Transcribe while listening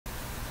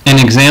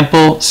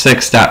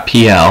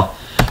example6.pl,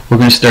 we're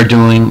going to start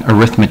doing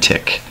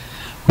arithmetic.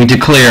 We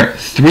declare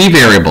three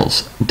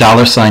variables: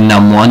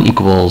 $num1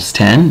 equals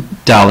 10,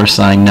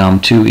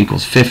 $num2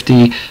 equals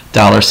 50,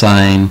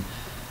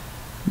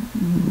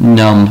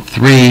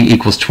 $num3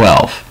 equals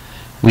 12.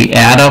 We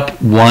add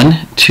up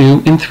 1,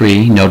 2, and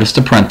 3. Notice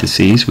the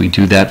parentheses. We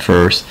do that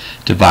first.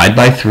 Divide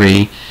by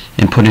 3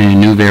 and put in a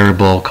new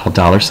variable called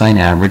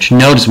 $average.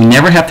 Notice we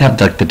never have to have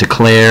the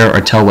declare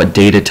or tell what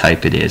data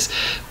type it is.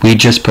 We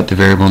just put the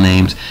variable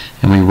names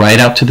and we write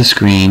out to the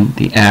screen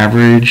the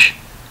average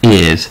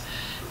is,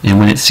 and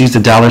when it sees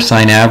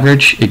the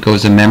 $average, it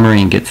goes in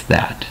memory and gets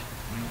that.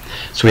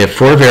 So we have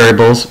 4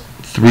 variables.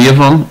 3 of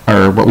them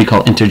are what we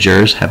call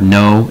integers, have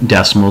no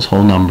decimals,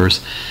 whole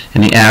numbers,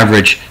 and the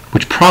average,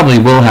 which probably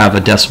will have a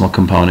decimal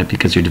component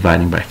because you're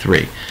dividing by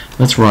 3.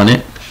 Let's run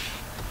it.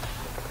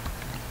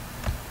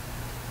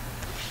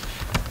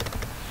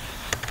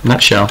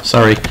 Not shell,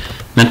 sorry,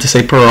 meant to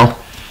say Perl.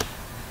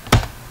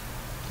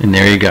 And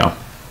there you go.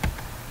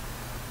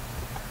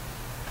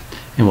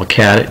 And we'll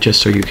cat it just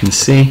so you can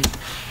see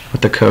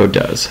what the code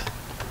does.